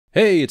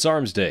Hey, it's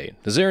Armsday.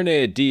 The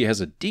Xeranead D has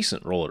a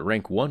decent roll at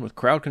rank 1 with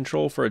crowd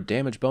control for a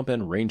damage bump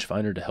and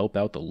rangefinder to help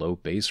out the low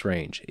base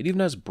range. It even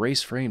has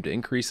brace frame to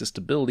increase the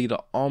stability to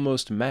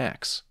almost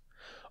max.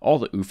 All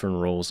the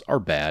Ufern rolls are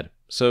bad,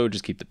 so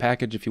just keep the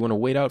package if you want to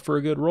wait out for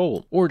a good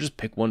roll, or just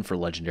pick one for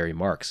legendary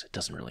marks, it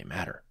doesn't really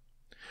matter.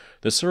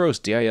 The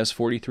Suros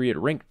DIS-43 at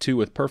rank 2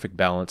 with perfect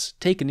balance,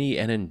 take a knee,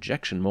 and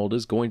injection mold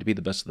is going to be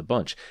the best of the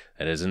bunch.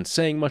 That isn't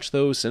saying much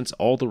though, since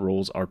all the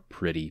rolls are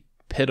pretty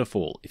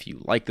pitiful. If you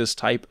like this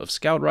type of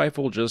scout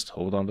rifle, just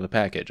hold on to the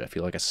package. I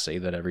feel like I say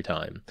that every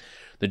time.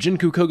 The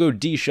Jinku Kogo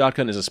D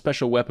shotgun is a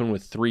special weapon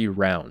with 3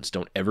 rounds.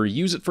 Don't ever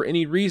use it for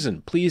any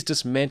reason. Please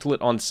dismantle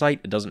it on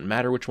sight. It doesn't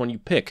matter which one you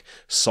pick.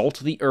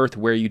 Salt the earth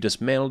where you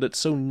dismantled it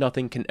so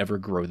nothing can ever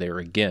grow there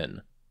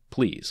again.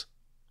 Please.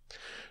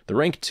 The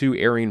rank 2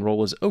 Aryan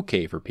roll is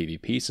okay for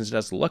PvP since it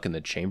has luck in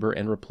the chamber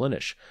and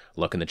replenish.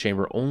 Luck in the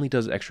chamber only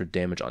does extra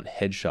damage on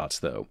headshots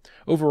though.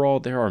 Overall,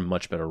 there are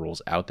much better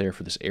rolls out there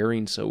for this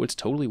Aryan, so it's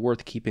totally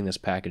worth keeping this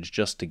package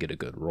just to get a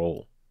good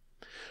roll.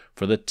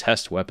 For the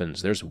test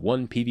weapons, there's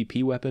 1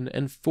 PvP weapon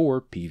and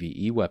 4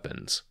 PvE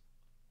weapons.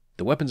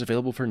 The weapons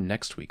available for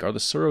next week are the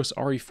Suros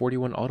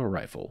RE41 auto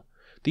rifle,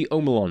 the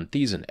Omelon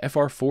Thiessen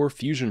FR4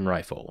 fusion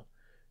rifle,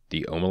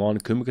 the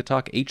Omelon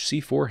Kumakatak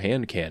HC4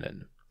 hand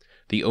cannon,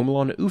 the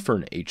Omelon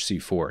Ufern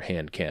HC4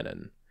 hand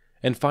cannon,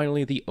 and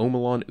finally the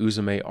Omelon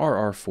Uzume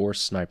RR4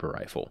 sniper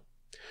rifle.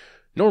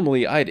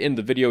 Normally I'd end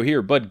the video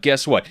here, but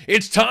guess what?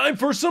 It's time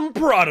for some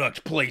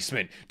product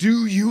placement!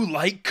 Do you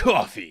like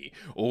coffee?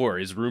 Or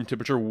is room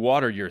temperature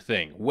water your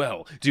thing?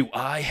 Well, do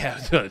I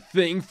have the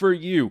thing for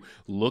you?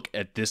 Look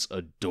at this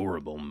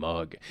adorable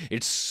mug.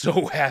 It's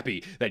so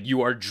happy that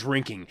you are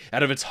drinking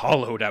out of its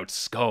hollowed out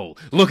skull.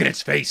 Look at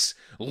its face!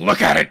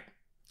 Look at it!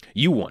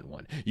 You want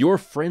one. Your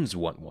friends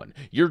want one.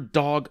 Your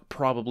dog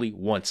probably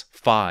wants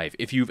 5.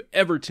 If you've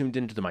ever tuned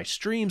into my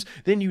streams,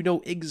 then you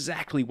know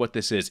exactly what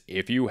this is.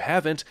 If you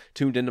haven't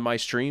tuned into my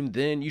stream,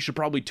 then you should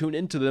probably tune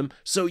into them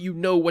so you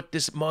know what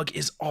this mug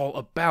is all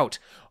about.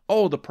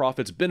 All the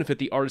profits benefit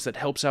the artist that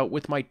helps out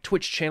with my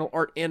Twitch channel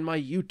art and my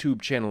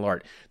YouTube channel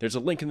art. There's a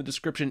link in the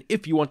description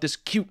if you want this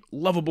cute,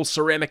 lovable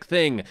ceramic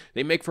thing.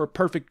 They make for a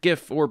perfect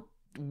gift or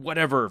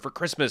whatever for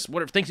Christmas,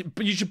 whatever things,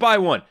 but you should buy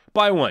one.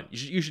 Buy one.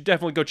 You should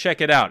definitely go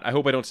check it out. I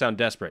hope I don't sound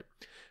desperate.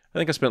 I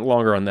think I spent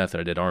longer on that than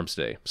I did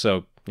Armsday.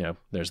 So,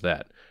 there's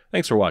that.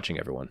 Thanks for watching,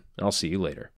 everyone. I'll see you later.